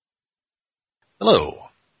Hello,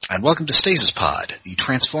 and welcome to Stasis Pod, the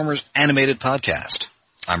Transformers animated podcast.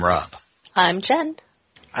 I'm Rob. I'm Jen.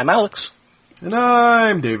 I'm Alex. And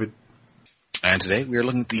I'm David. And today we are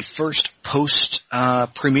looking at the first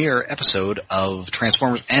post-premiere episode of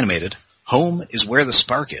Transformers Animated, Home is Where the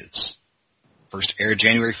Spark Is. First aired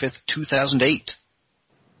January 5th, 2008.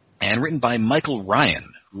 And written by Michael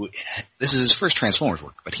Ryan, who, this is his first Transformers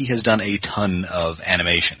work, but he has done a ton of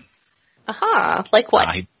animation. Like what?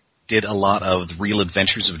 He did a lot of The Real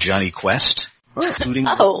Adventures of Johnny Quest, including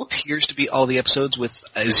what appears to be all the episodes with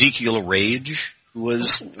Ezekiel Rage, who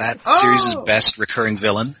was that series' best recurring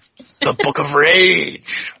villain. The Book of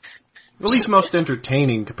Rage! At least most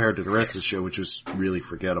entertaining compared to the rest of the show, which was really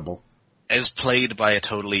forgettable. As played by a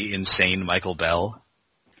totally insane Michael Bell.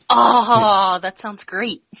 Oh, that sounds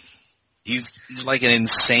great. He's like an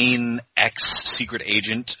insane ex-secret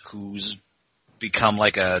agent who's become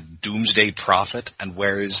like a doomsday prophet and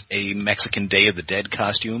wears a Mexican Day of the Dead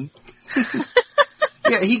costume.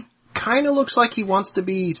 Yeah, he kind of looks like he wants to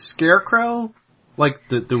be Scarecrow, like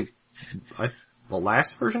the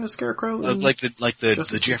last version of Scarecrow. Like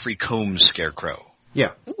the Jeffrey Combs Scarecrow.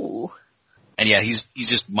 Yeah. Ooh. And yeah, he's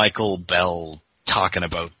just Michael Bell talking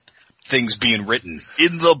about things being written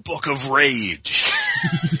in the Book of Rage.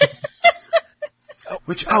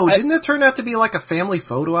 Which, didn't that turn out to be like a family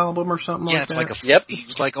photo album or something like that? Yeah, it's like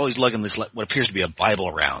he's like always lugging this, what appears to be a Bible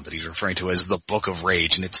around that he's referring to as the Book of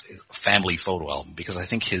Rage, and it's a family photo album, because I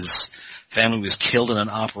think his family was killed in an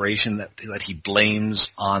operation that he blames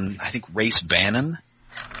on, I think, Race Bannon.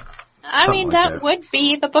 I mean, that would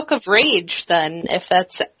be the Book of Rage, then, if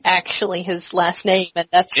that's actually his last name, and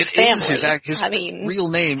that's his family. His real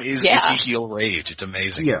name is Ezekiel Rage. It's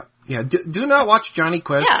amazing. Yeah. Yeah, do not watch Johnny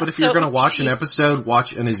Quest, but if you're going to watch an episode,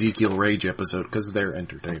 watch an Ezekiel Rage episode, because they're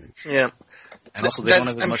entertaining. Yeah. And also, they don't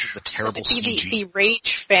have as much of the terrible CG. The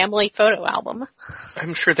Rage family photo album.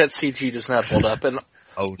 I'm sure that CG does not hold up. And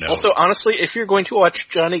oh, no. Also, honestly, if you're going to watch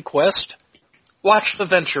Johnny Quest, watch The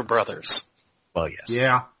Venture Brothers. Well, yes.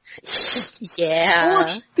 Yeah. Yeah.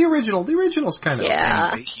 Watch the original. The original's kind of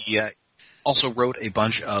Anyway, he also wrote a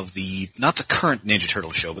bunch of not the current Ninja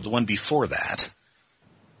Turtle show, but the one before that.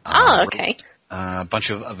 Okay. A bunch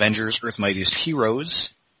of Avengers, Earth Mightiest Heroes,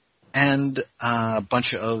 and a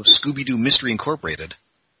bunch of Scooby-Doo Mystery Incorporated.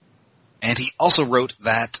 And he also wrote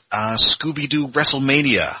that Scooby-Doo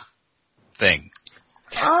WrestleMania thing.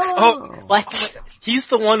 Oh, what? He's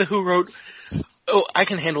the one who wrote, I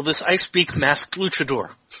can handle this, I speak Masked Luchador.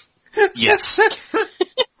 Yes.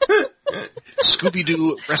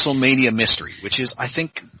 Scooby-Doo WrestleMania Mystery, which is, I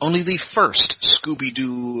think, only the first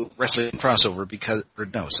Scooby-Doo wrestling crossover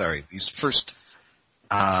the first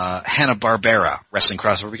Hanna-Barbera wrestling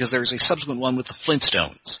crossover, because there was a subsequent one with the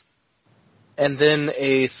Flintstones. And then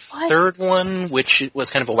a third one, which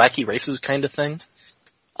was kind of a Wacky Races kind of thing.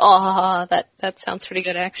 Oh, that sounds pretty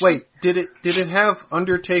good, actually. Wait, did it have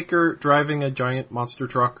Undertaker driving a giant monster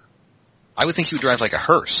truck? I would think he would drive like a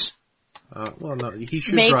hearse. Well, no, he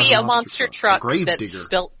should maybe drive a monster truck that's digger.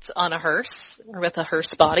 built on a hearse, or with a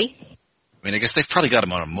hearse body. I mean, I guess they've probably got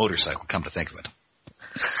him on a motorcycle, come to think of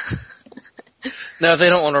it. No, they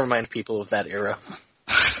don't want to remind people of that era.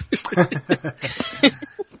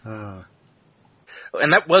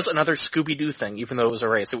 And that was another Scooby-Doo thing, even though it was a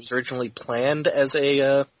race. It was originally planned as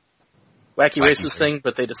a Wacky Races thing,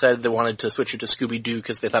 but they decided they wanted to switch it to Scooby-Doo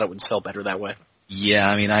because they thought it would sell better that way. Yeah,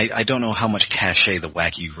 I mean, I don't know how much cachet the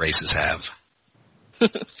Wacky Races have.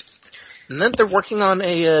 And then they're working on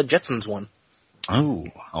a Jetsons one. Oh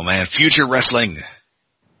man, future wrestling.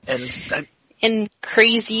 And in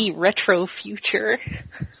crazy retro future.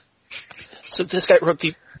 So this guy wrote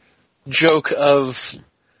the joke of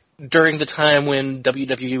during the time when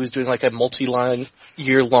WWE was doing like a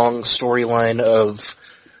multi-year-long storyline of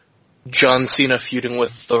John Cena feuding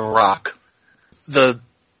with The Rock, the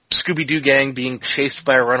Scooby-Doo gang being chased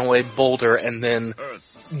by a runaway boulder and then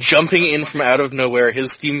jumping in from out of nowhere,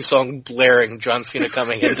 his theme song blaring, John Cena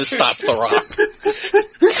coming in to stop The Rock.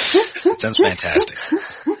 Sounds fantastic.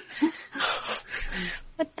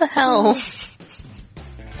 What the hell?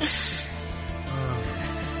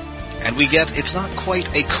 And we get, it's not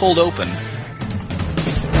quite a cold open.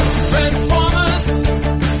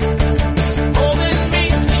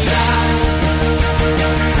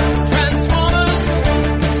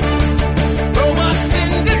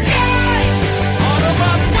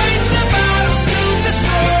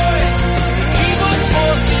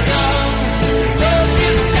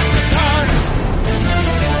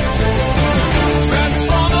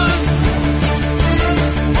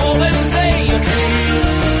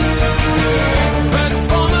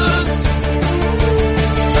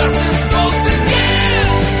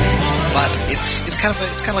 kind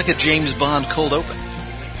of like a James Bond cold open.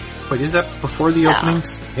 Wait, is that before the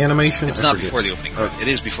openings animation? It's not before the opening credits. It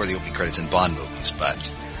is before the opening credits in Bond movies, but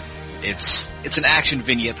it's an action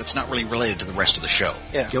vignette that's not really related to the rest of the show.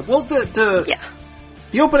 Yeah. Well,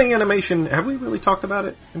 the opening animation, have we really talked about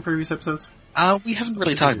it in previous episodes? We haven't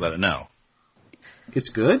really talked about it, no. It's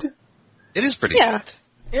good? It is pretty good.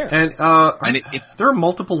 Yeah. And, there are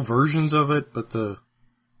multiple versions of it, but the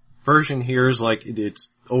version here is like, it's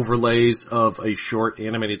overlays of a short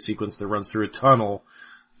animated sequence that runs through a tunnel,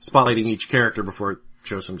 spotlighting each character before it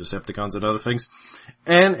shows some Decepticons and other things.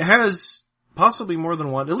 And it has possibly more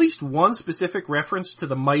than one, at least one specific reference to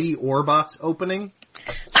the Mighty Orbots opening.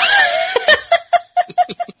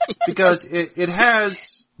 Because it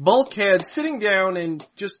has Bulkhead sitting down and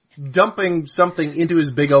just dumping something into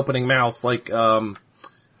his big opening mouth, like,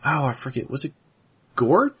 I forget, was it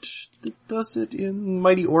Gort that does it in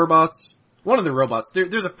Mighty Orbots? One of the robots.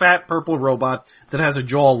 There's a fat purple robot that has a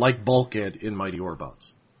jaw like Bulkhead in Mighty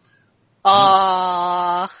Orbots.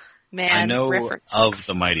 Man. I know references. of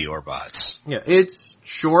the Mighty Orbots. Yeah, it's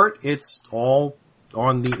short. It's all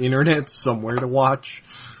on the internet somewhere to watch.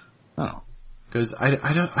 Oh. Because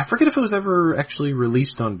I forget if it was ever actually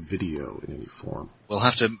released on video in any form.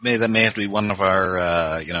 That may have to be one of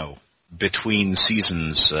our, between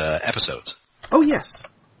seasons, episodes. Oh yes.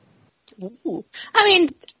 Ooh. I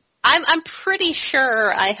mean, I'm pretty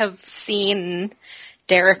sure I have seen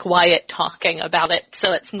Derek Wyatt talking about it,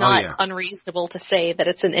 so it's not unreasonable to say that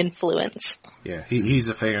it's an influence. Yeah, he's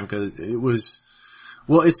a fan because it was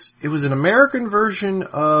an American version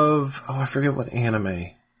of, I forget what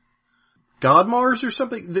anime. Godmars or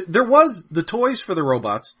something. There was the toys for the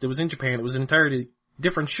robots that was in Japan. It was an entirely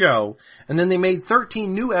different show. And then they made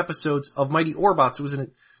 13 new episodes of Mighty Orbots. It was a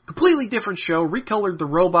completely different show, recolored the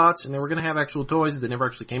robots, and they were going to have actual toys that never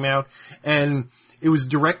actually came out. And it was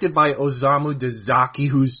directed by Osamu Dezaki,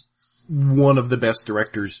 who's one of the best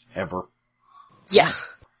directors ever. Yeah.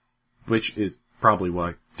 Which is probably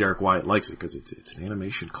why Derek Wyatt likes it, because it's an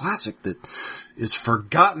animation classic that is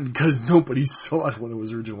forgotten because nobody saw it when it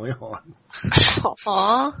was originally on.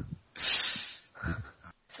 Aww.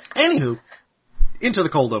 Anywho, into the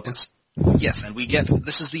cold open. Yes, and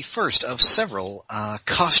this is the first of several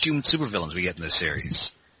costumed supervillains we get in this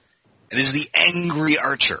series. It is the Angry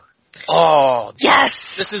Archer. Oh,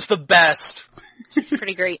 yes! This is the best. It's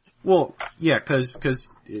pretty great. Well, yeah, cause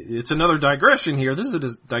it's another digression here. This is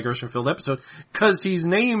a digression-filled episode, cause he's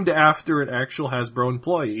named after an actual Hasbro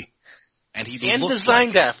employee. And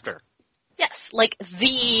designed after. Yes, like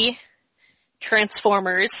the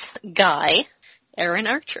Transformers guy, Aaron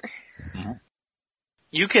Archer. Mm-hmm.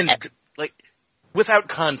 You can, without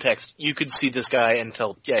context, you could see this guy and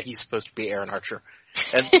tell, he's supposed to be Aaron Archer.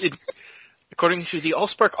 And according to the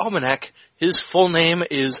Allspark Almanac, his full name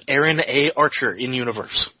is Aaron A. Archer in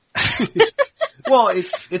universe. Well,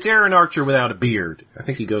 it's Aaron Archer without a beard. I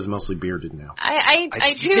think he goes mostly bearded now. I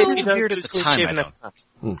do. He had a beard at the time,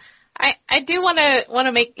 I do want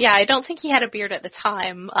to make, I don't think he had a beard at the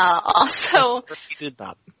time. Also, he did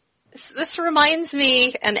not. This reminds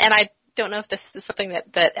me, and I don't know if this is something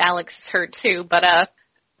that Alex has heard too, but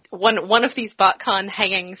one of these BotCon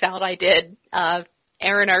hangings out I did,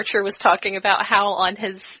 Aaron Archer was talking about how on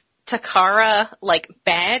his Takara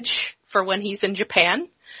badge for when he's in Japan,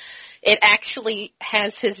 it actually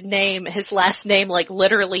has his last name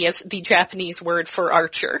literally as the Japanese word for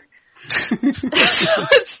Archer. So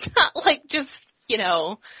it's not just,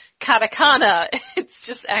 katakana, it's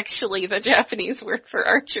just actually the Japanese word for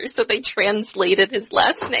Archer, so they translated his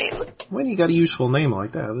last name. When you got a useful name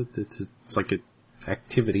like that, it's like an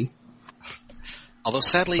activity. Although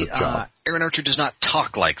sadly, Aaron Archer does not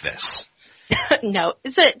talk like this. No.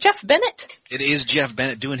 Is it Jeff Bennett? It is Jeff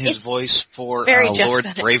Bennett doing his voice for Lord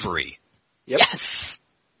Bennett. Bravery. Yep. Yes.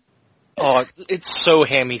 Oh, it's so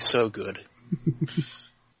hammy, so good.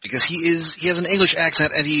 Because he has an English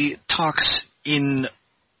accent and he talks in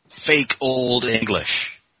fake old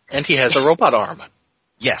English. And he has a robot arm.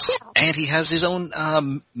 Yes. And he has his own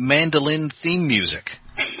mandolin theme music.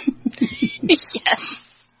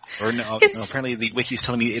 Yes. Or no, apparently the wiki's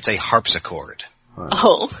telling me it's a harpsichord.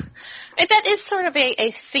 Oh. And that is sort of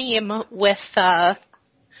a theme with the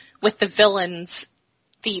villains,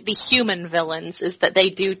 the human villains, is that they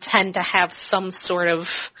do tend to have some sort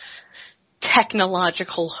of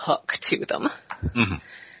technological hook to them. Mm-hmm.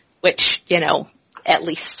 Which, at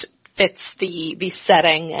least fits the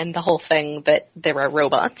setting and the whole thing that there are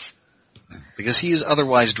robots. Because he is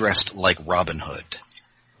otherwise dressed like Robin Hood.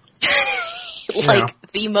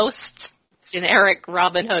 The most generic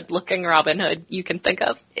Robin Hood looking Robin Hood you can think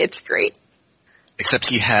of. It's great. Except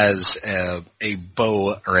he has a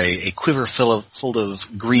bow or a quiver full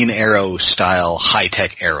of green arrow style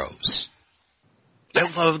high-tech arrows. I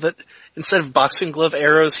love that instead of boxing glove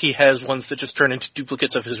arrows, he has ones that just turn into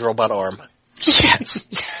duplicates of his robot arm. Yes.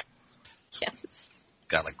 Yes.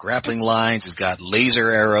 Got like grappling lines, he's got laser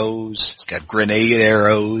arrows, he's got grenade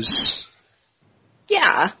arrows.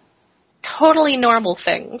 Yeah. Totally normal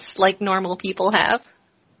things, like normal people have.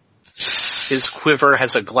 His quiver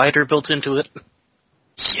has a glider built into it.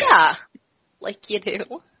 Yes. Yeah. Like you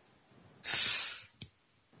do.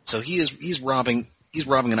 So he's robbing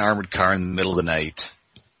an armored car in the middle of the night.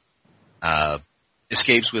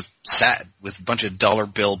 Escapes with a bunch of dollar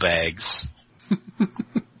bill bags.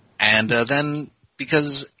 And then,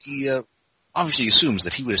 because he obviously assumes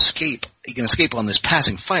that he can escape on this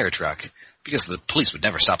passing fire truck, because the police would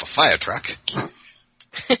never stop a fire truck.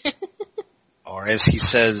 Or as he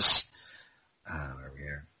says, where are we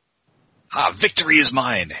here? Victory is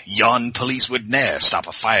mine. Yon police would ne'er stop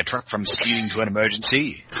a fire truck from speeding to an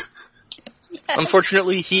emergency. Yes.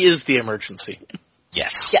 Unfortunately, he is the emergency.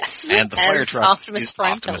 Yes. Yes. And the As fire truck Optimus is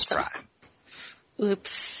Prime Optimus tells him. Prime.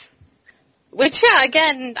 Oops. Which, yeah,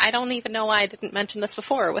 again, I don't even know why I didn't mention this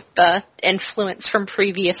before with the influence from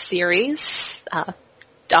previous series.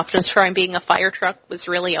 Optimus Prime being a fire truck was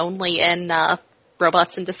really only in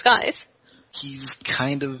Robots in Disguise. He's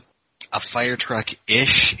kind of a fire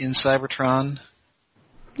truck-ish in Cybertron.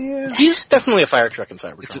 Yeah. He's definitely a fire truck in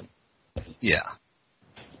Cybertron. Yeah.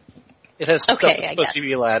 It has stuff Okay, that's I supposed guess. to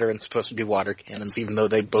be a ladder and supposed to be water cannons, even though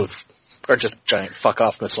they both are just giant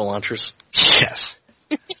fuck-off missile launchers. Yes.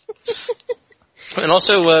 And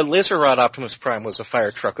also, Laser Rod Optimus Prime was a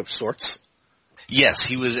fire truck of sorts. Yes,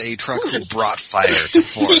 he was a truck who brought fire to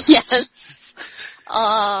force. Yes.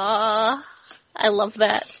 I love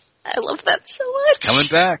that. I love that so much. Coming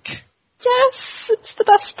back. Yes, it's the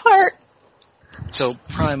best part. So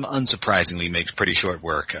Prime, unsurprisingly, makes pretty short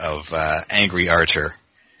work of Angry Archer.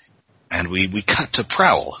 And we cut to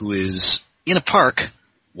Prowl, who is in a park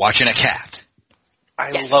watching a cat.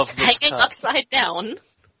 I Yes, love this hanging cut. upside down.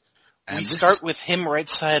 And We this start is- with him right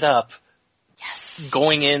side up, Yes.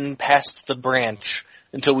 going in past the branch,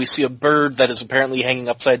 until we see a bird that is apparently hanging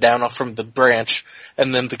upside down off from the branch,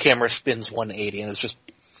 and then the camera spins 180, and it's just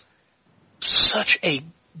such a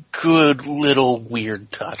good little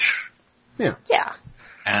weird touch. Yeah. Yeah.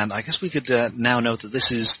 And I guess we could now note that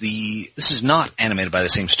this is not animated by the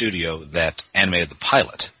same studio that animated the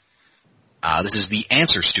pilot. This is the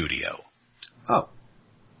Answer Studio. Oh.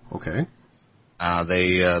 Okay.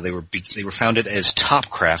 They were founded as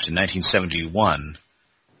Topcraft in 1971,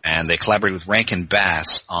 and they collaborated with Rankin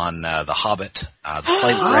Bass on The Hobbit, The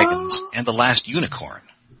Flight of Dragons, and The Last Unicorn.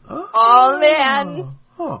 Oh man.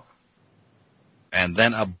 Oh. And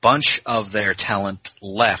then a bunch of their talent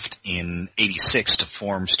left in '86 to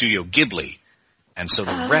form Studio Ghibli. And so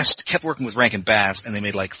the rest kept working with Rankin Bass, and they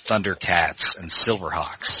made like Thundercats and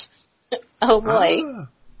Silverhawks. Oh boy. Ah.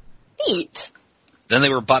 Neat. Then they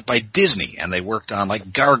were bought by Disney, and they worked on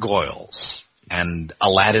like Gargoyles and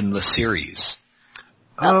Aladdin the series.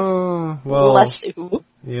 Oh, well, Bless you.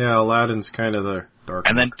 yeah, Aladdin's kind of the dark.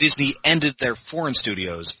 And then Disney ended their foreign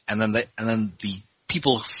studios, and then the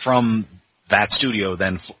people from that studio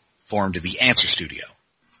then formed the Answer Studio.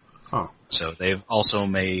 Oh. So they have also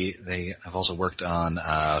worked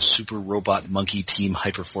on Super Robot Monkey Team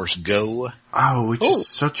Hyperforce Go Oh, which is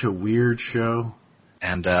such a weird show.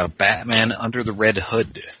 and Batman Under the Red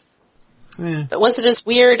Hood. Eh. But was it as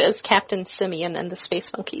weird as Captain Simeon and the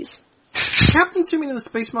Space Monkeys? Captain Simeon and the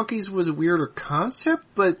Space Monkeys was a weirder concept,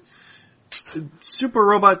 but Super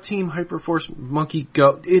Robot Team Hyperforce Monkey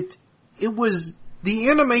Go, it was, the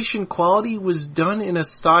animation quality was done in a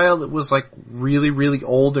style that was like really, really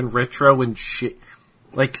old and retro and shit,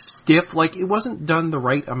 like stiff, like it wasn't done the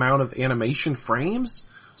right amount of animation frames,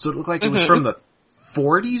 so it looked like it was from the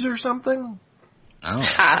 40s or something. Oh,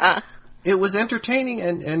 Ha. It was entertaining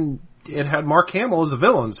and it had Mark Hamill as a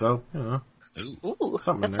villain, so, you know, ooh, Ooh,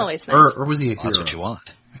 something in that's there. always nice. Or was he a well, hero? that's what you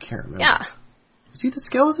want. I can't remember. Yeah. Is he the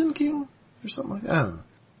Skeleton King? Or something like that? I don't know.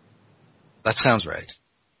 That sounds right.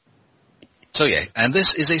 So yeah, and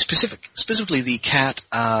this is specifically the cat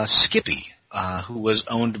Skippy, who was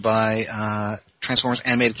owned by Transformers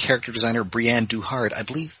animated character designer Brianne Duhard. I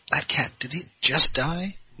believe that cat, did it just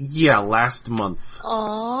die? Yeah, last month.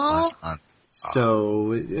 Aww. Last month.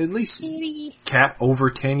 So, at least Kitty. cat over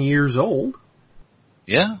 10 years old.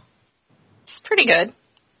 Yeah, It's pretty good.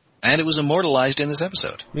 and it was immortalized in this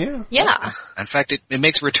episode. Yeah. Yeah. In fact, it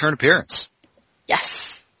makes a return appearance.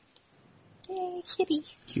 Yes. Yay, kitty.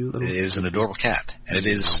 Cute little. It is an adorable cat, and it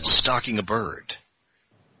is stalking a bird.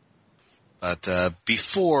 But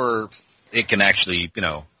before it can actually,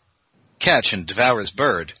 catch and devour his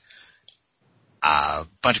bird, a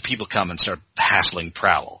bunch of people come and start hassling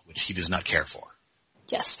Prowl, which he does not care for.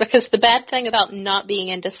 Yes, because the bad thing about not being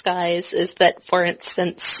in disguise is that, for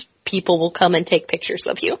instance, people will come and take pictures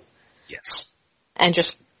of you. Yes. And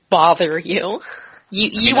just bother you.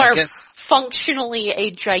 You are guess, functionally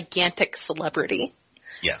a gigantic celebrity.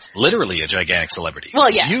 Yes, literally a gigantic celebrity.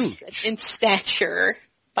 Well, yes, Huge. in stature,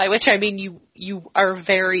 by which I mean you are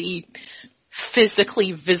very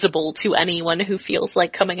physically visible to anyone who feels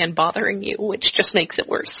like coming and bothering you, which just makes it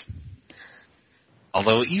worse.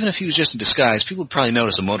 Although, even if he was just in disguise, people would probably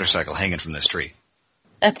notice a motorcycle hanging from this tree.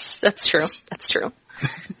 That's true. That's true.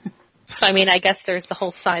 So, I mean, I guess there's the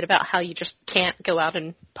whole side about how you just can't go out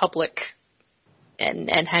in public and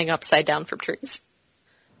hang upside down from trees.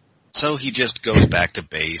 So he just goes back to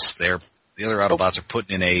base. The other Autobots are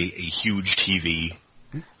putting in a huge TV.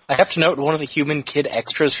 I have to note, one of the human kid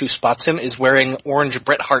extras who spots him is wearing orange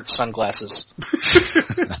Bret Hart sunglasses.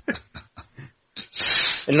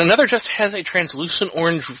 And another just has a translucent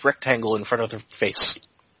orange rectangle in front of their face.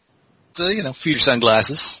 So, future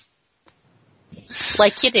sunglasses.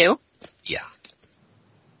 Like you do. Yeah.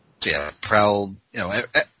 So yeah, Prowl,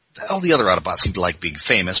 all the other Autobots seem to like being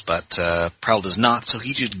famous, but Prowl does not, so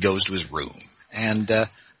he just goes to his room. And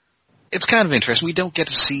it's kind of interesting. We don't get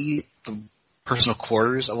to see the personal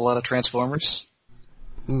quarters of a lot of Transformers.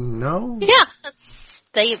 No? Yeah,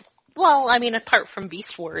 apart from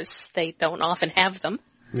Beast Wars, they don't often have them.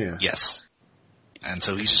 Yeah. Yes. And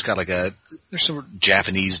so he's just got there's some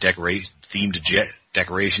Japanese themed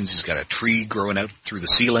decorations. He's got a tree growing out through the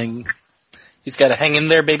ceiling. He's got a hang in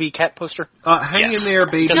there baby cat poster. Hang in there,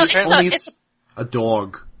 baby. No, Only it's a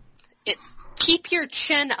dog. Keep your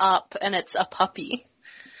chin up, and it's a puppy.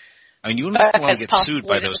 I mean, you wouldn't want to get sued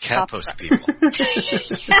by those cat poster people.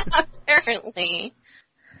 Yeah, apparently.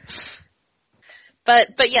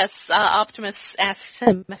 But yes, Optimus asks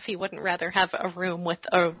him if he wouldn't rather have a room with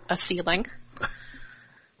a ceiling.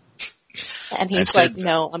 And he's like,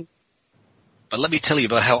 no, But let me tell you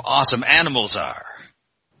about how awesome animals are.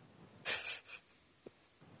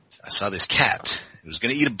 I saw this cat. It was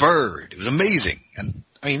going to eat a bird. It was amazing. And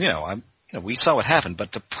I mean, we saw what happened.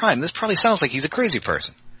 But to Prime, this probably sounds like he's a crazy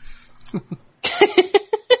person.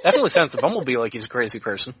 Definitely sounds to Bumblebee like he's a crazy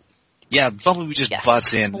person. Yeah, Bumblebee just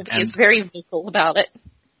butts in. Bumblebee and is very vocal about it.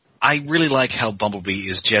 I really like how Bumblebee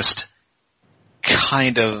is just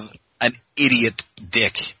kind of an idiot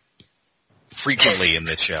dick frequently in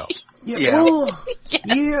this show. Yeah. Well,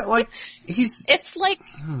 yeah, like, It's like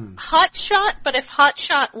Hotshot, but if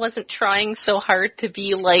Hotshot wasn't trying so hard to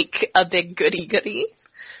be like a big goody-goody.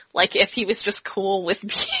 Like if he was just cool with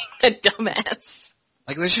being the dumbass.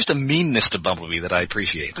 Like there's just a meanness to Bumblebee that I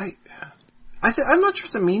appreciate. I'm not sure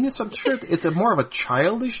it's a meanness, I'm sure it's more of a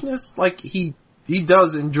childishness. Like, he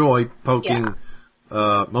does enjoy poking,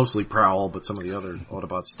 mostly Prowl, but some of the other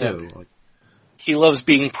Autobots too. Yeah. Like, he loves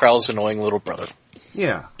being Prowl's annoying little brother.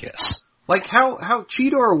 Yeah. Yes. Like how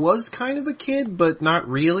Cheetor was kind of a kid, but not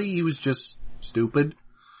really. He was just stupid.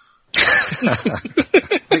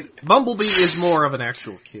 Like, Bumblebee is more of an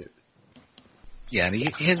actual kid. Yeah, and he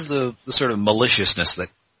has the sort of maliciousness that,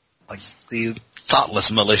 like, the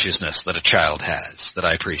thoughtless maliciousness that a child has that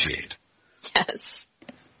I appreciate. Yes.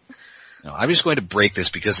 No, I'm just going to break this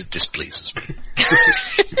because it displeases me.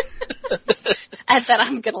 And then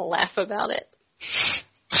I'm gonna laugh about it.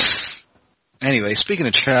 Anyway, speaking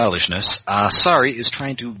of childishness, Sari is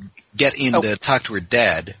trying to get in to talk to her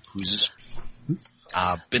dad, who's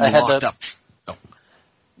been locked up. Oh.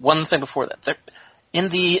 One thing before that. In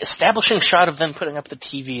the establishing shot of them putting up the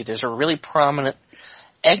TV, there's a really prominent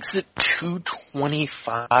exit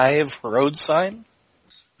 225 road sign.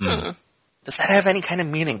 Does that have any kind of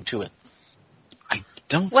meaning to it? I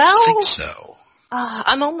don't think so.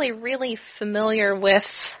 I'm only really familiar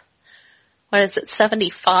with,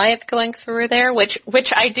 75 going through there,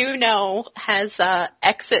 which I do know has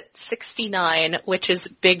exit 69, which is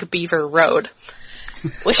Big Beaver Road.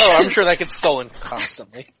 I'm sure that gets stolen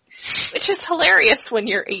constantly. Which is hilarious when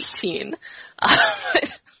you're 18.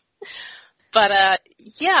 But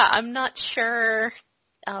I'm not sure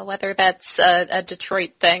whether that's a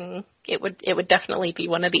Detroit thing. It would definitely be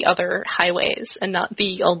one of the other highways and not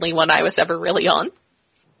the only one I was ever really on.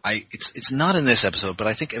 It's not in this episode, but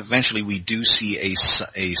I think eventually we do see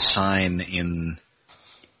a sign in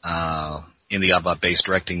the Autobot base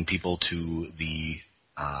directing people to the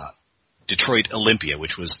Detroit Olympia,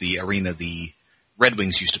 which was the arena the Red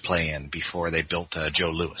Wings used to play in before they built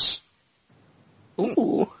Joe Louis.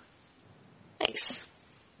 Ooh. Nice.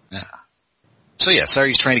 Yeah. So yeah,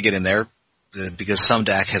 Sari's trying to get in there because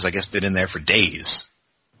Sumdac has, I guess, been in there for days.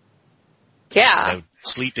 Yeah. without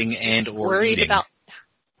sleeping and or Worried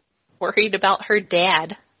eating. about her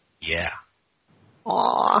dad. Yeah.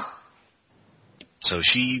 Aw. So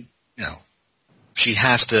she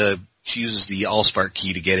uses the Allspark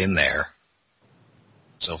key to get in there.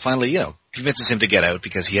 So finally, convinces him to get out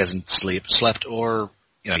because he hasn't slept or,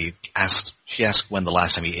 she asks when the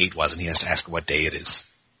last time he ate was and he has to ask her what day it is.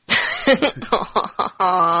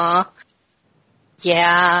 Aww.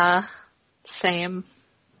 Yeah. Same.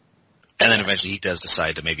 And then eventually he does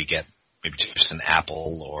decide to maybe just an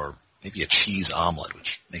apple or maybe a cheese omelet,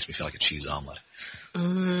 which makes me feel like a cheese omelet.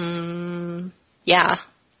 Yeah.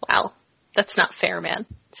 Wow. That's not fair, man.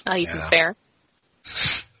 It's not even fair.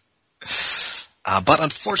 But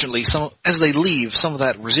unfortunately, as they leave, some of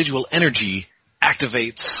that residual energy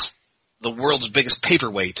activates the world's biggest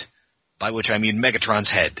paperweight, by which I mean Megatron's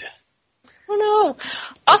head. Oh no.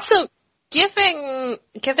 Also, giving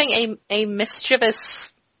a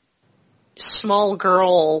mischievous small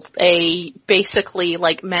girl a basically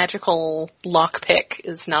like magical lockpick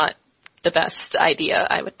is not the best idea,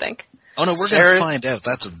 I would think. Oh no, we're going to find out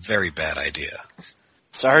that's a very bad idea.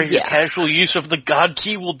 Sorry, your casual use of the God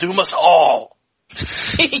Key will doom us all.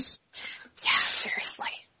 Yeah, seriously.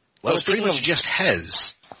 Well, it's pretty much just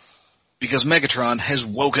Hez. Because Megatron has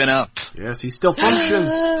woken up. Yes, he still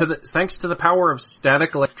functions thanks to the power of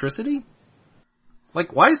static electricity.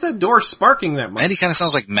 Like, why is that door sparking that much? And he kind of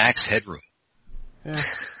sounds like Max Headroom. Yeah.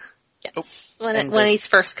 Yes. When he's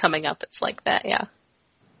first coming up, it's like that, yeah.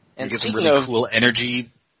 And you get some really cool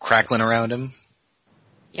energy crackling around him.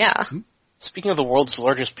 Yeah. Speaking of the world's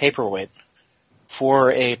largest paperweight,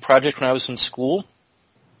 for a project when I was in school,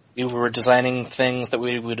 we were designing things that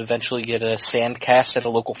we would eventually get a sand cast at a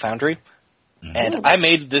local foundry. And I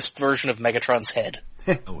made this version of Megatron's head.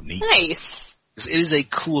 Oh, neat. Nice. It is a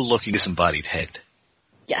cool looking disembodied head.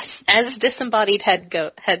 Yes, as disembodied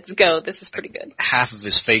heads go, this is pretty good. Half of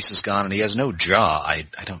his face is gone and he has no jaw, I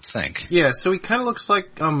don't think. Yeah, so he kind of looks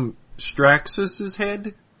like Straxus's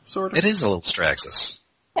head, sort of. It is a little Straxus.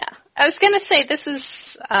 Yeah. I was gonna say this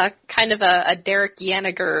is kind of a Derek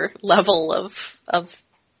Yaniger level of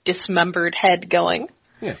dismembered head going.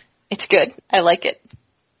 Yeah. It's good. I like it.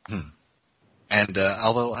 And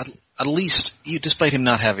although at least, despite him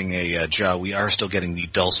not having a jaw, we are still getting the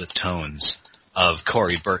dulcet tones of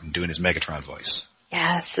Corey Burton doing his Megatron voice.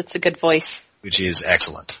 Yes, it's a good voice. Which is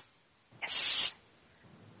excellent. Yes.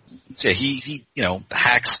 So he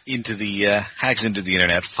hacks into the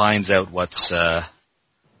internet, finds out what's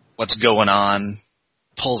going on,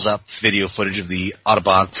 pulls up video footage of the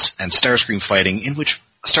Autobots and Starscream fighting, in which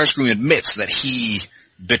Starscream admits that he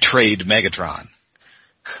betrayed Megatron.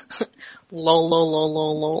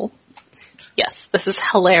 Lol. Yes, this is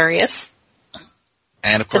hilarious.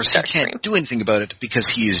 And of course he can't do anything about it because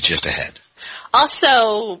he is just a head.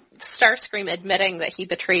 Also, Starscream admitting that he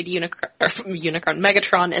betrayed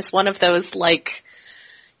Megatron is one of those, like,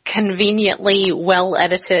 conveniently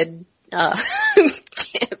well-edited,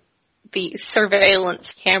 the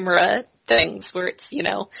surveillance camera things where it's,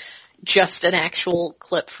 just an actual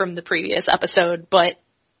clip from the previous episode, but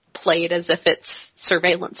played as if it's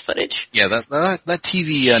surveillance footage. Yeah, that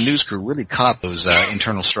TV news crew really caught those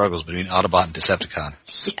internal struggles between Autobot and Decepticon.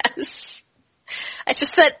 Yes. I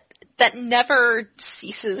just that never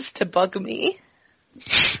ceases to bug me.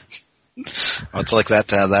 Well, it's like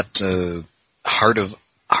that Heart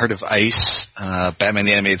of Ice Batman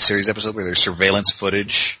the Animated Series episode where there's surveillance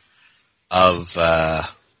footage of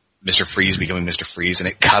Mr. Freeze becoming Mr. Freeze, and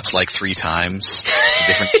it cuts like 3 times to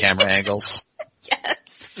different camera angles.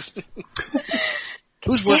 Yes.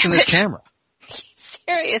 Who's working this camera?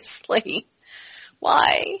 Seriously.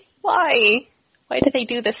 Why? Why do they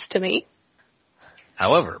do this to me?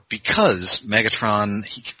 However, because Megatron,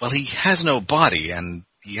 he has no body, and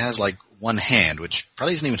he has like one hand, which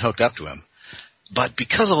probably isn't even hooked up to him. But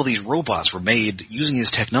because all these robots were made using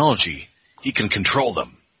his technology, he can control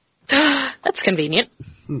them. That's convenient.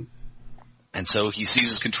 And so he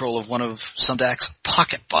seizes control of one of Sundak's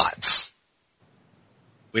pocket bots.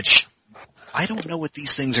 Which, I don't know what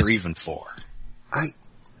these things are even for.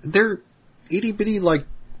 They're itty bitty, like,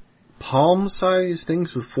 palm-sized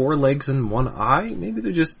things with 4 legs and 1 eye? Maybe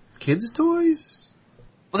they're just kids' toys?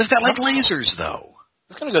 Well, they've got like lasers, though. I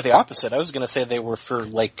was gonna go the opposite. I was gonna say they were for,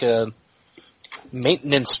 like,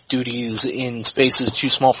 maintenance duties in spaces too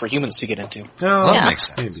small for humans to get into. Oh, that makes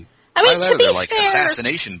sense. Maybe. I mean, to be they're like fair,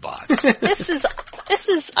 assassination bots. This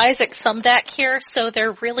is Isaac Sumdac here, so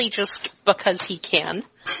they're really just because he can.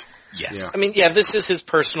 Yes. Yeah. I mean, yeah, this is his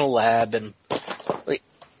personal lab, and like,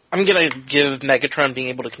 I'm gonna give Megatron being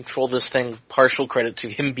able to control this thing partial credit to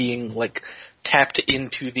him being, like, tapped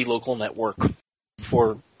into the local network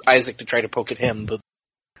for Isaac to try to poke at him, but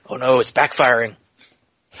oh no, it's backfiring.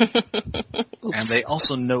 And they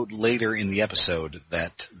also note later in the episode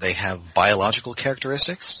that they have biological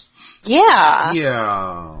characteristics. Yeah.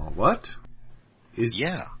 Yeah, what? Is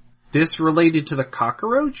Yeah. this related to the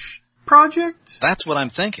cockroach project? That's what I'm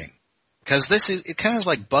thinking. Because it kind of is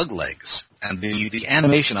like bug legs. And the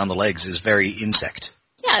animation on the legs is very insect.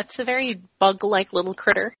 Yeah, it's a very bug-like little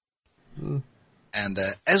critter. And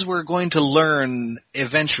as we're going to learn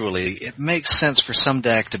eventually, it makes sense for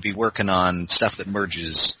Sumdac to be working on stuff that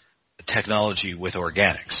merges technology with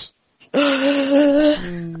organics.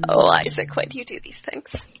 Oh, Isaac, why do you do these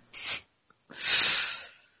things?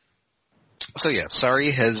 So yeah,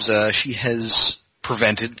 Sari she has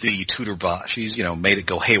prevented the tutor bot. She's, made it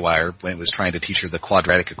go haywire when it was trying to teach her the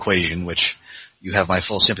quadratic equation, which you have my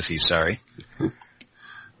full sympathy, Sari.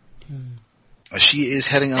 She is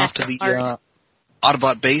heading off to the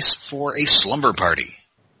Autobot base for a slumber party.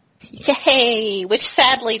 Yay! Which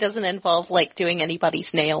sadly doesn't involve, doing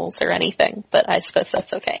anybody's nails or anything, but I suppose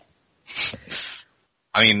that's okay.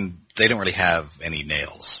 I mean, they don't really have any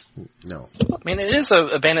nails. No. I mean, it is an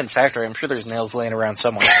abandoned factory. I'm sure there's nails laying around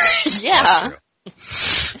somewhere. Yeah.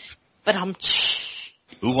 But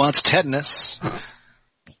who wants tetanus?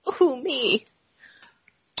 Ooh, me.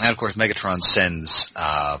 And of course, Megatron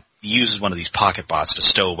uses one of these pocket bots to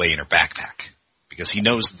stow away in her backpack because he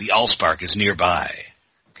knows that the Allspark is nearby.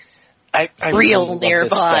 I Real really nearby. love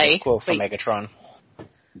this status quo for Megatron.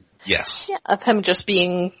 Yes. Yeah, of him just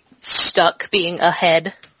being stuck, being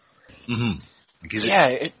ahead. Mm-hmm.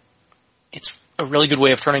 It's a really good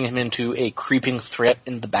way of turning him into a creeping threat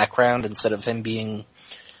in the background instead of him being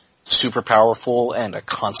super powerful and a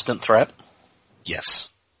constant threat. Yes.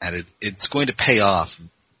 And it's going to pay off,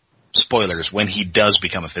 spoilers, when he does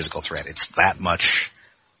become a physical threat. It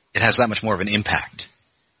has that much more of an impact.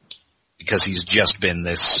 Because he's just been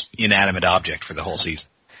this inanimate object for the whole season.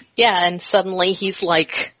 Yeah, and suddenly he's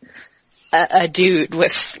like a dude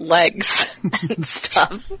with legs and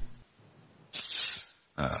stuff.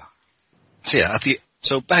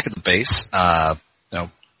 So back at the base,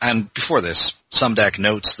 and before this, Sumdac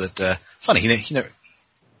notes that, funny,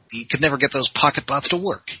 he could never get those pocket bots to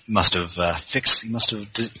work. He must have fixed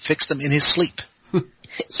them in his sleep.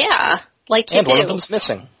 Yeah, like you and do. One of them's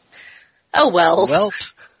missing. Oh well. Well.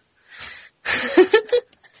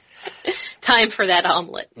 Time for that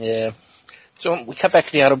omelet. Yeah. So we cut back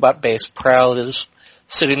to the Autobot base. Prowl is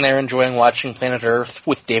sitting there enjoying watching Planet Earth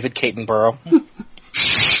with David Catenborough.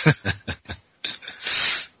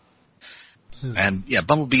 And yeah,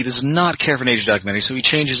 Bumblebee does not care for nature documentary, so he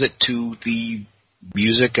changes it to the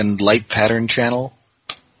music and light pattern channel.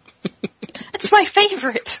 It's my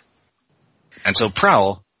favorite. And so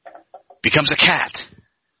Prowl becomes a cat.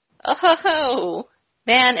 Oh,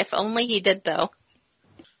 man, if only he did, though.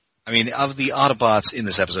 I mean, of the Autobots in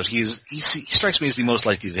this episode, he strikes me as the most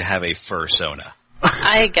likely to have a fursona.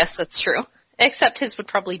 I guess that's true. Except his would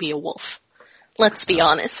probably be a wolf. Let's be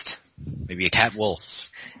honest. Maybe a cat wolf.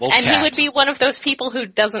 And he would be one of those people who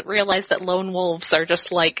doesn't realize that lone wolves are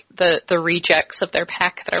just like the rejects of their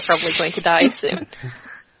pack that are probably going to die soon.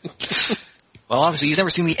 Well, obviously, he's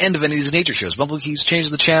never seen the end of any of these nature shows. Bumblebee keeps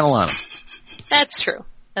changing the channel on him. That's true.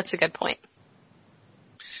 That's a good point.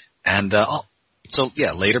 And,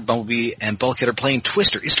 later Bumblebee and Bulkhead are playing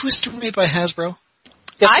Twister. Is Twister made by Hasbro?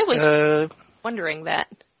 Yes, I was wondering that.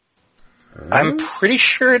 I'm pretty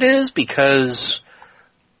sure it is because,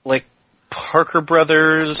 Parker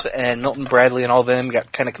Brothers and Milton Bradley and all them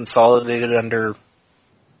got kind of consolidated under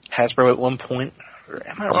Hasbro at one point. Or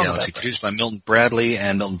am I wrong? Yeah, let's see. Produced by Milton Bradley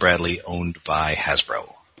and Milton Bradley owned by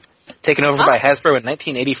Hasbro. Taken over by Hasbro in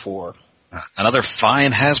 1984. Another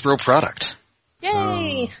fine Hasbro product.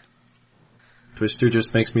 Yay! Twister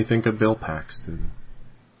just makes me think of Bill Paxton.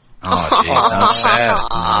 Oh, jeez, I'm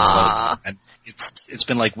sad. And it's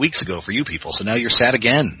been like weeks ago for you people, so now you're sad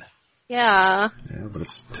again. Yeah. Yeah, but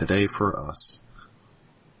it's today for us.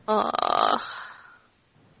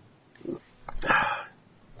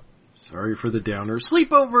 Sorry for the downer.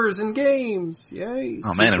 Sleepovers and games! Yay!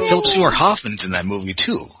 Oh man, and Philip Seymour Hoffman's in that movie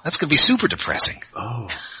too. That's gonna be super depressing. Oh.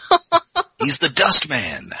 He's the Dust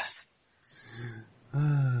Man.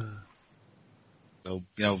 So,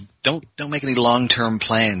 don't make any long-term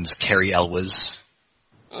plans, Carrie Elwes.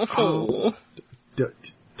 Oh.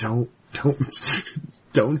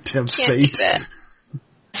 Don't tempt fate.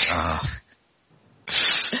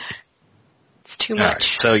 It's too much. Right,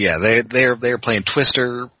 so yeah, they're playing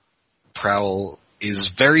Twister. Prowl is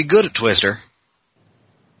very good at Twister.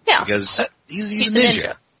 Yeah. Because he's a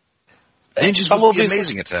ninja. Ninjas would be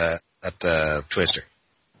amazing at Twister.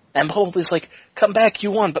 And Bumblebee's like, come back,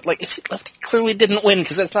 you won. But like, if he left, he clearly didn't win,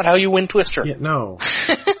 because that's not how you win Twister. Yeah, no.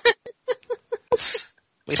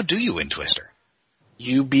 Wait, how do you win Twister?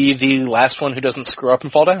 You be the last one who doesn't screw up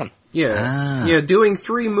and fall down. Yeah. Ah. Yeah, doing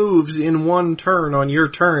 3 moves in 1 turn on your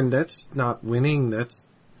turn, that's not winning, that's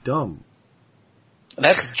dumb.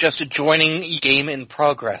 That's just joining game in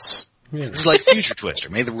progress. Yeah. It's like Future Twister.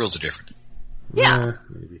 Maybe the rules are different. Yeah.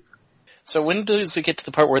 Maybe. So when does it get to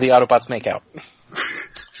the part where the Autobots make out?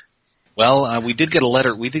 Well, we did get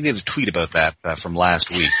a tweet about that from last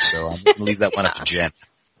week, so I'm going to leave that one up to Jen.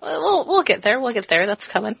 We'll get there. We'll get there. That's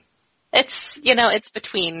coming. It's, it's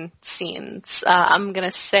between scenes. I'm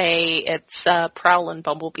gonna say it's, Prowl and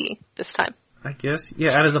Bumblebee this time. I guess, yeah,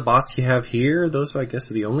 out of the bots you have here, those I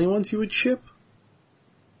guess are the only ones you would ship?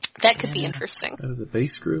 That could be interesting. Out of the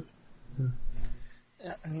base group?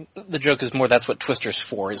 I mean, the joke is more that's what Twister's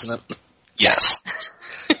for, isn't it? Yes.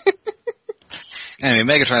 Anyway,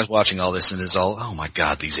 Megatron's watching all this and is all, oh my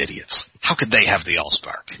god, these idiots. How could they have the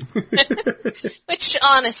Allspark? Which,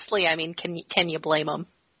 honestly, I mean, can you blame them?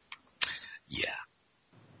 Yeah.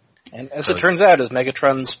 And as it turns out, as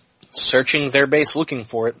Megatron's searching their base looking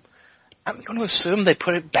for it, I'm going to assume they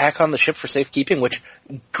put it back on the ship for safekeeping, which,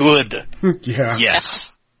 good. Yeah.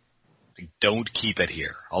 Yes. Don't keep it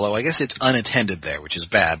here. Although I guess it's unattended there, which is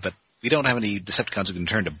bad, but we don't have any Decepticons who can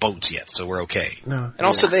turn to boats yet, so we're okay. No. And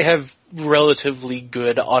also they have relatively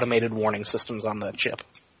good automated warning systems on that ship.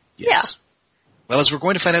 Yes. Well, as we're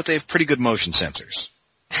going to find out, they have pretty good motion sensors.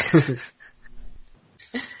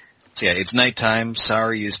 So yeah, it's nighttime.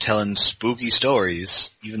 Sari is telling spooky stories,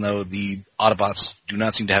 even though the Autobots do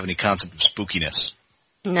not seem to have any concept of spookiness.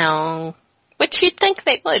 No. Which you'd think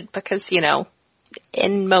they would, because,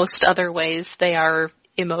 in most other ways, they are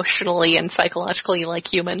emotionally and psychologically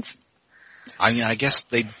like humans. I mean, I guess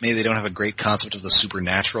maybe they don't have a great concept of the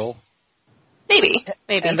supernatural. Maybe.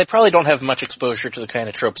 And they probably don't have much exposure to the kind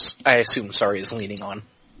of tropes I assume Sari is leaning on.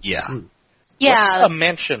 Yeah. Yeah. What's a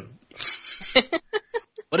mansion?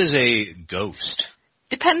 What is a ghost?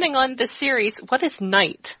 Depending on the series, what is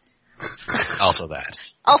night? Also that.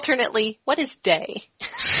 Alternately, what is day?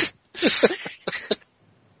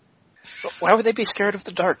 Why would they be scared of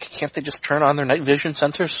the dark? Can't they just turn on their night vision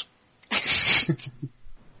sensors?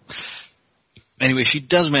 Anyway, she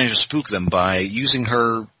does manage to spook them by using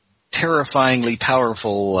her terrifyingly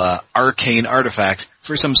powerful arcane artifact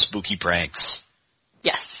for some spooky pranks.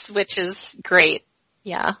 Yes, which is great.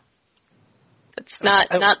 Yeah. It's not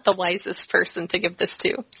the wisest person to give this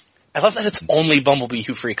to. I love that it's only Bumblebee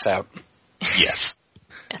who freaks out. Yes.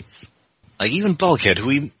 Yes. Like even Bulkhead,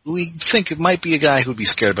 who we think might be a guy who'd be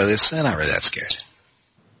scared by this, they're not really that scared.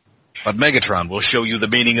 But Megatron will show you the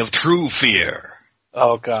meaning of true fear.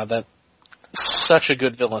 Oh god, that's such a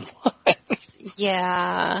good villain.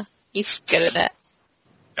 Yeah. He's good at that.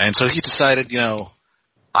 And so he decided,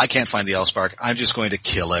 I can't find the Allspark, I'm just going to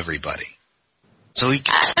kill everybody. So he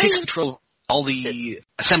takes control of all the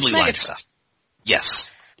assembly line stuff. Yes.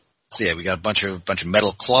 So yeah, we got a bunch of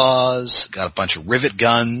metal claws, got a bunch of rivet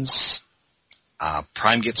guns.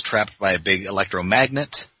 Prime gets trapped by a big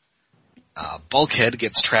electromagnet. Bulkhead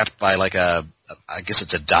gets trapped by I guess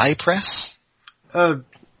it's a die press?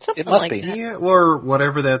 It must be. Yeah, or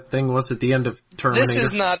whatever that thing was at the end of Terminator.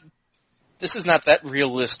 This is not that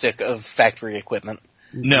realistic of factory equipment.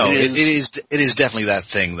 No, it is definitely that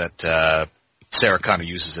thing that Sarah Connor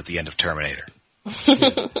uses at the end of Terminator.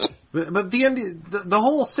 But the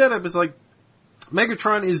whole setup is like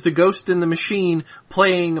Megatron is the ghost in the machine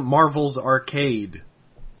playing Marvel's Arcade.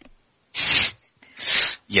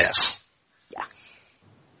 Yes. Yeah.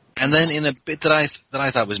 And then in a bit that I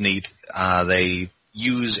thought was neat, they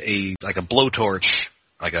use a blowtorch,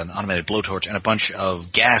 like an automated blowtorch, and a bunch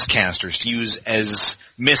of gas canisters to use as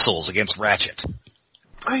missiles against Ratchet.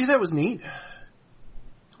 Oh yeah, that was neat.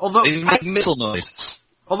 Although They make missile noises.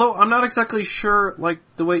 Although I'm not exactly sure,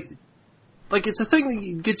 the way, it's a thing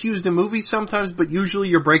that gets used in movies sometimes, but usually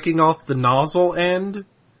you're breaking off the nozzle end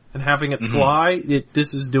and having it fly.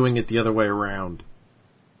 This is doing it the other way around.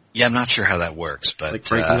 Yeah, I'm not sure how that works, but Like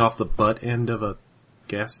breaking off the butt end of a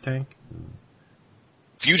gas tank.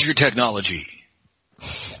 future technology.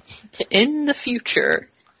 In the future,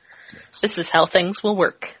 this is how things will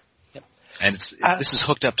work. And this is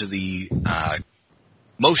hooked up to the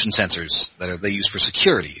motion sensors that they use for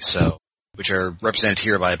security, which are represented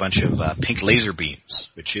here by a bunch of pink laser beams,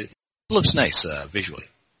 which it looks nice visually.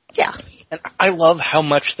 Yeah. And I love how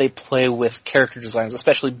much they play with character designs,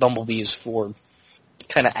 especially Bumblebee's, for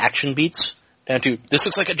kind of action beats, down to, this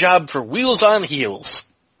looks like a job for wheels on heels.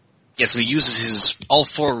 Yes, and he uses all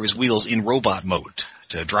 4 of his wheels in robot mode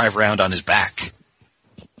to drive around on his back.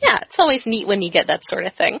 Yeah, it's always neat when you get that sort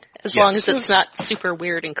of thing, as long as it's not super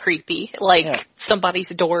weird and creepy, like somebody's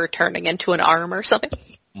door turning into an arm or something.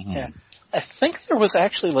 Mm-hmm. Yeah. I think there was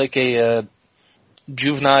actually like a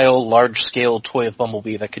juvenile, large-scale toy of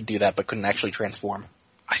Bumblebee that could do that, but couldn't actually transform.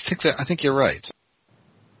 I think you're right.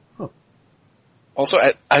 Also,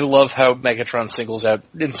 I love how Megatron singles out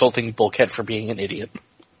insulting Bulkhead for being an idiot.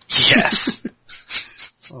 Yes.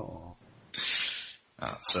 Oh.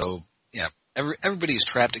 So, yeah, everybody's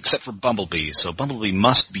trapped except for Bumblebee, so Bumblebee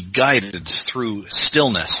must be guided through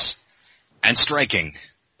stillness and striking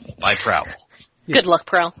by Prowl. Yeah. Good luck,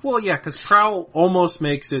 Prowl. Well, yeah, because Prowl almost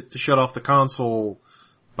makes it to shut off the console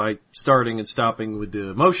by starting and stopping with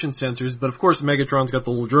the motion sensors, but of course Megatron's got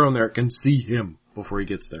the little drone there, it can see him before he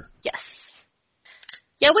gets there. Yes.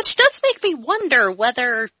 Yeah, which does make me wonder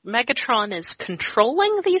whether Megatron is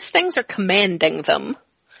controlling these things or commanding them.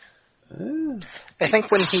 I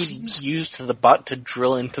think when he used the bot to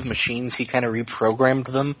drill into the machines, he kind of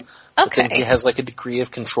reprogrammed them. Okay. I think he has like a degree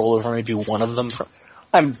of control over maybe one of them.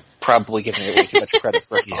 I'm probably giving it way too much credit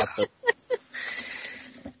for a thought, but...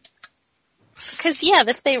 Because, yeah,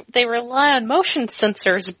 if they rely on motion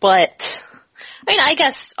sensors, but... I mean, I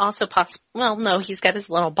guess also well, no, he's got his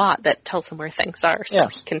little bot that tells him where things are, so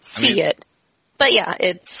he can see it. But yeah,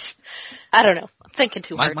 I don't know. I'm thinking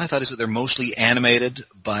too hard. My thought is that they're mostly animated,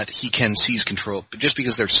 but he can seize control. But just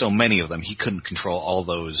because there's so many of them, he couldn't control all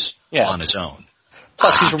those on his own.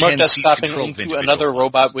 Plus, he's remote desktoping into another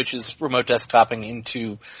robot, which is remote desktoping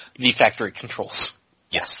into the factory controls.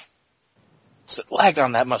 Yes. So lag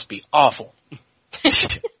on that must be awful.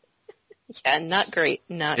 Yeah, not great.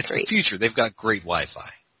 It's the future. They've got great Wi-Fi.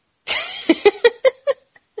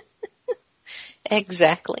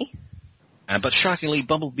 Exactly. But shockingly,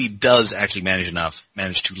 Bumblebee does actually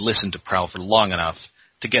manage to listen to Prowl for long enough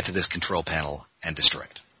to get to this control panel and destroy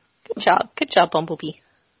it. Good job. Good job, Bumblebee.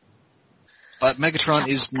 But Megatron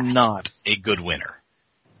is not a good winner.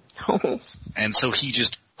 And so he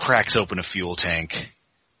just cracks open a fuel tank,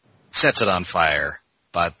 sets it on fire,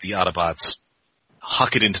 but the Autobots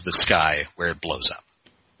huck it into the sky where it blows up.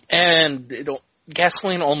 And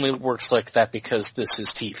gasoline only works like that because this is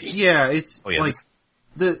TV. Yeah, it's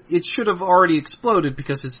it should have already exploded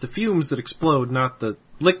because it's the fumes that explode, not the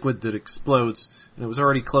liquid that explodes. And it was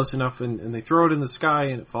already close enough, and they throw it in the sky,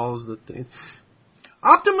 and it follows the thing.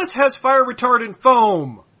 Optimus has fire retardant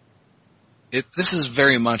foam! This is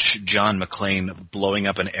very much John McClane blowing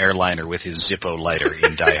up an airliner with his Zippo lighter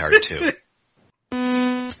in Die Hard 2.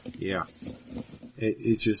 Yeah.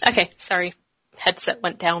 It just... Okay, sorry. Headset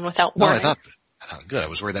went down without warning. No, I thought, good, I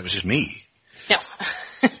was worried that was just me. No.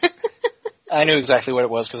 I knew exactly what it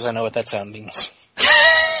was because I know what that sound means.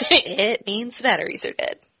 It means batteries are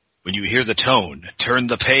dead. When you hear the tone, turn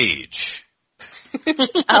the page.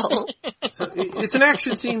 Oh. So it's an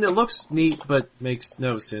action scene that looks neat, but makes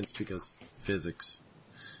no sense because physics.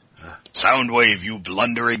 Soundwave, you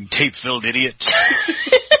blundering, tape-filled idiot.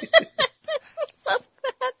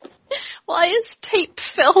 Why is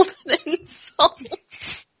tape-filled an insult?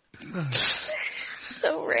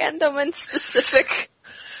 So random and specific.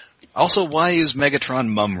 Also, why is Megatron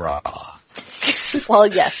Mum-Ra? Well,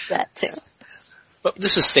 yes, that too. Well,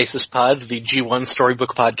 this is Stasis Pod, the G1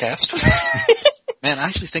 storybook podcast. Man, I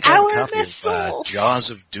actually think I have a copy missiles. of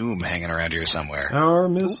Jaws of Doom hanging around here somewhere. Our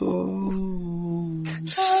missiles.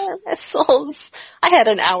 Our missiles. I had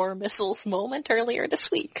an Our Missiles moment earlier this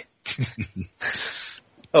week.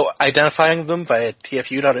 Oh, identifying them via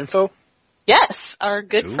TFU.info? Yes, our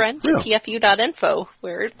good friends at TFU.info,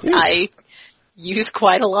 where I use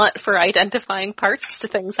quite a lot for identifying parts to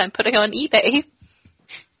things I'm putting on eBay.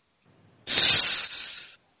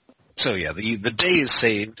 So yeah, the day is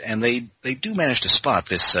saved, and they do manage to spot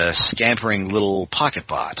this scampering little pocket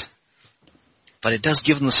bot. But it does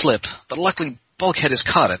give them the slip, but luckily Bulkhead has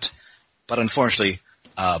caught it, but unfortunately,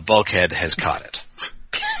 Bulkhead has caught it.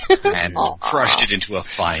 And crushed it into a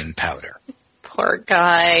fine powder. Poor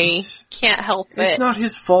guy. Can't help it. It's not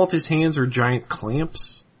his fault his hands are giant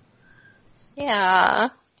clamps. Yeah.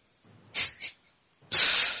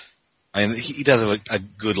 I mean, he does have a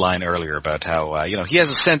good line earlier about how, he has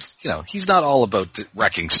a sense, he's not all about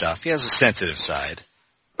wrecking stuff. He has a sensitive side.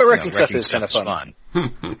 But wrecking stuff is kind of fun.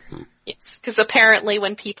 Yes, because apparently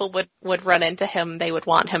when people would run into him, they would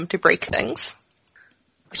want him to break things.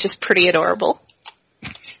 Which is pretty adorable.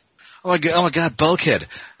 Oh my god, Bulkhead,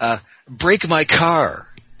 break my car.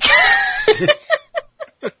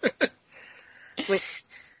 Wait,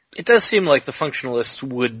 it does seem like the functionalists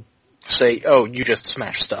would say, oh, you just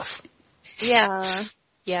smash stuff. Yeah,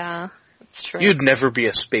 that's true. You'd never be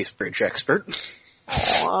a space bridge expert.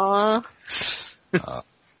 Aww.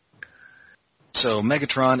 So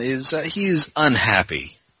Megatron is, he's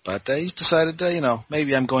unhappy, but he's decided,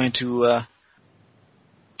 maybe I'm going to,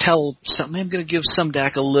 I'm going to give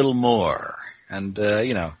Sumdac a little more. And,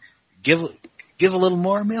 give a little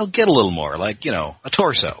more, maybe I'll get a little more, like, a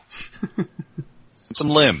torso. Some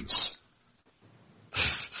limbs.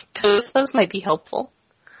 Those might be helpful.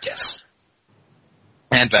 Yes.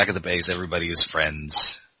 And back at the base, everybody is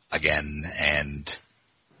friends again, and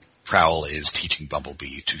Prowl is teaching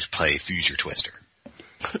Bumblebee to play Fuse Your Twister.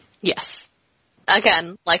 Yes.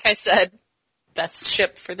 Again, like I said, best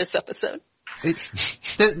ship for this episode.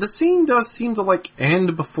 The scene does seem to,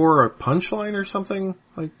 end before a punchline or something.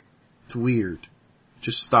 It's weird. It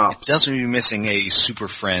just stops. It does seem to be missing a Super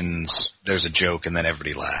Friends, there's a joke, and then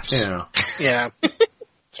everybody laughs. Yeah. Yeah.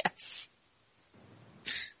 Yes.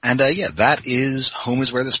 And, that is Home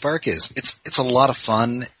is Where the Spark Is. It's a lot of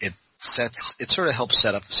fun. It sort of helps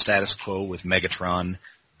set up the status quo with Megatron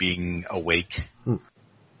being awake.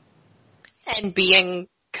 And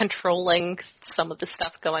controlling some of the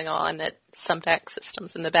stuff going on at Sumdac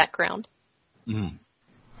Systems in the background. Mm.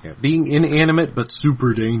 Yeah, being inanimate but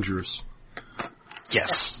super dangerous.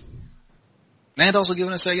 Yes. And also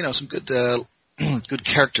giving us, some good, good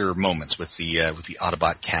character moments with the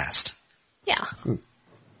Autobot cast. Yeah.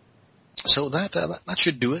 So that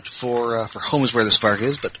should do it for Home is Where the Spark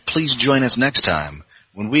Is, but please join us next time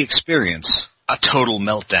when we experience a total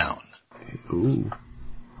meltdown. Ooh.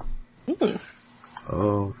 Ooh.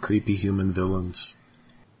 Oh, creepy human villains.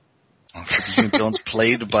 Oh, creepy human villains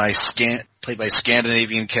played by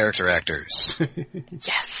Scandinavian character actors.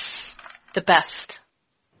 Yes. The best.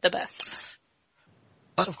 The best.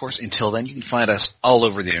 But of course, until then, you can find us all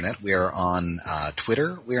over the internet. We are on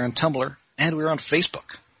Twitter, we are on Tumblr, and we're on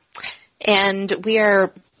Facebook. And we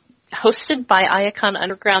are hosted by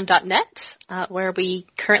iaconunderground.net, where we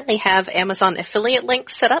currently have Amazon affiliate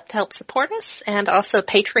links set up to help support us, and also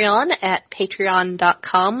Patreon at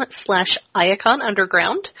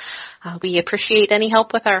patreon.com/iaconunderground. We appreciate any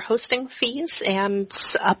help with our hosting fees and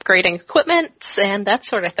upgrading equipment and that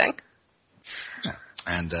sort of thing. Yeah.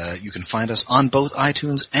 And you can find us on both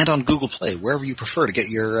iTunes and on Google Play, wherever you prefer to get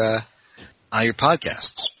your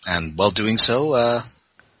podcasts. And while doing so,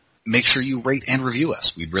 make sure you rate and review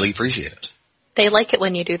us. We'd really appreciate it. They like it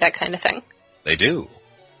when you do that kind of thing. They do.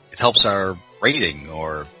 It helps our rating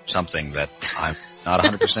or something that I'm not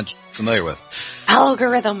 100% familiar with.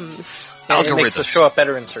 Algorithms. Yeah, it makes us show up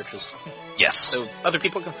better in searches. Yes. So other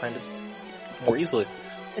people can find it more easily.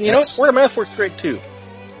 And you know what? Word of mouth works great too.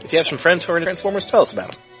 If you have some friends who are into Transformers, tell us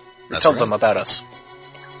about them. Or tell them about us.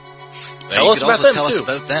 Tell us about them, too. Tell us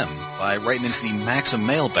about them by writing into the Maxim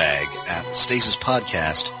mailbag at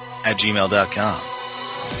stasispodcast@gmail.com.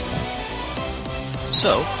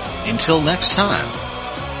 So, until next time,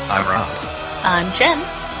 I'm Rob. I'm Jen.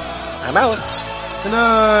 I'm Alex. And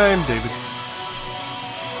I'm David.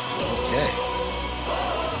 Okay.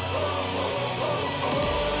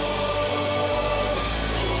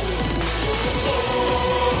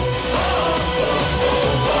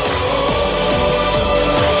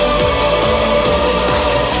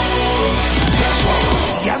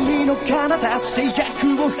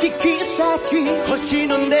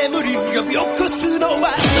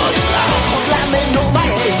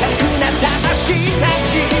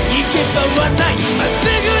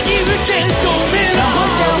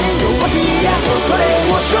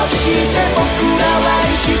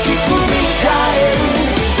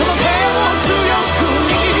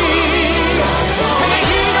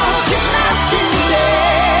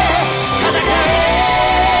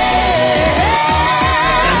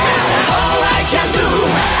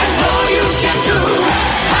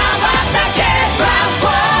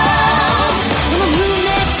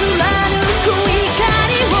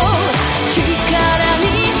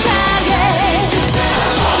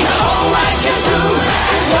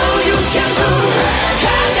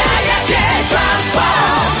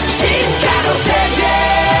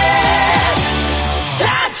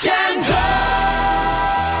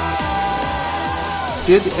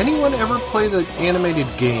 Did anyone ever play the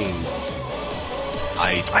animated game?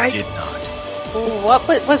 I did not. What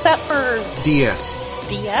was that for? DS.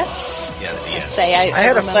 DS? Yeah, the DS. I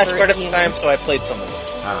had a flash card at the being- time, so I played some of it.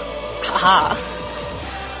 Haha.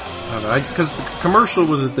 I don't know, because the commercial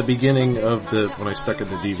was at the beginning of when I stuck in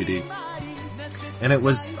the DVD. And it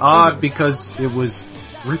was odd because it was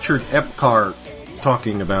Richard Epcar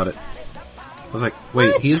talking about it. I was like,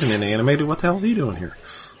 wait, he isn't an animated? What the hell is he doing here?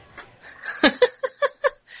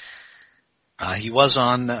 He was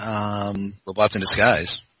on Robots in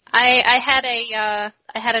Disguise. I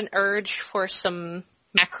had an urge for some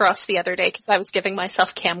Macross the other day because I was giving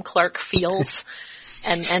myself Cam Clark feels.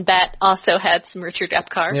 And that also had some Richard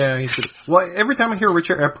Epcar. Yeah, he's good. Well, every time I hear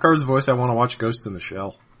Richard Epcar's voice, I want to watch Ghost in the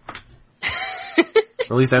Shell. Or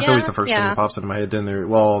at least that's always the first thing that pops into my head. Then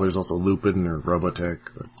there's also Lupin or Robotech,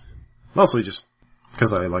 but mostly just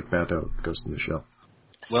because I like Ghost in the Shell.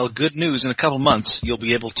 Well, good news. In a couple months, you'll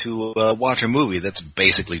be able to watch a movie that's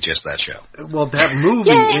basically just that show. Well, that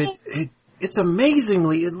movie, it's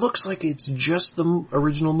amazingly, it looks like it's just the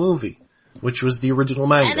original movie, which was the original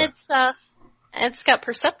manga. And it's got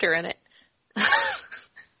Perceptor in it.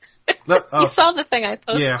 No, you saw the thing I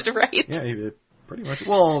posted, right? Yeah, pretty much.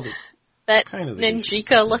 Well, that kind of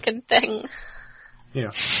Ninjika-looking thing.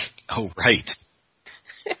 Yeah. Oh, right.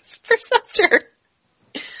 It's Perceptor.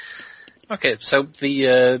 Okay, so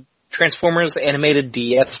the Transformers animated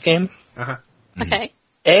DS game. Uh-huh. Okay.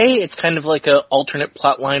 It's kind of like a alternate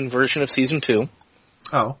plotline version of Season 2.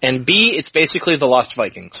 Oh. And B, it's basically the Lost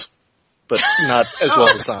Vikings. But not as well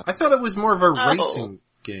as that. I thought it was more of a racing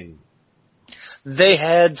game. They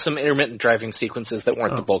had some intermittent driving sequences that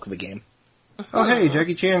weren't the bulk of the game. Oh, hey,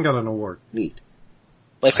 Jackie Chan got an award. Neat.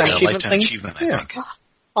 Lifetime achievement Lifetime thing? achievement, I think.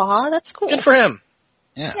 Aw, that's cool. Good for him.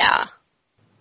 Yeah. Yeah.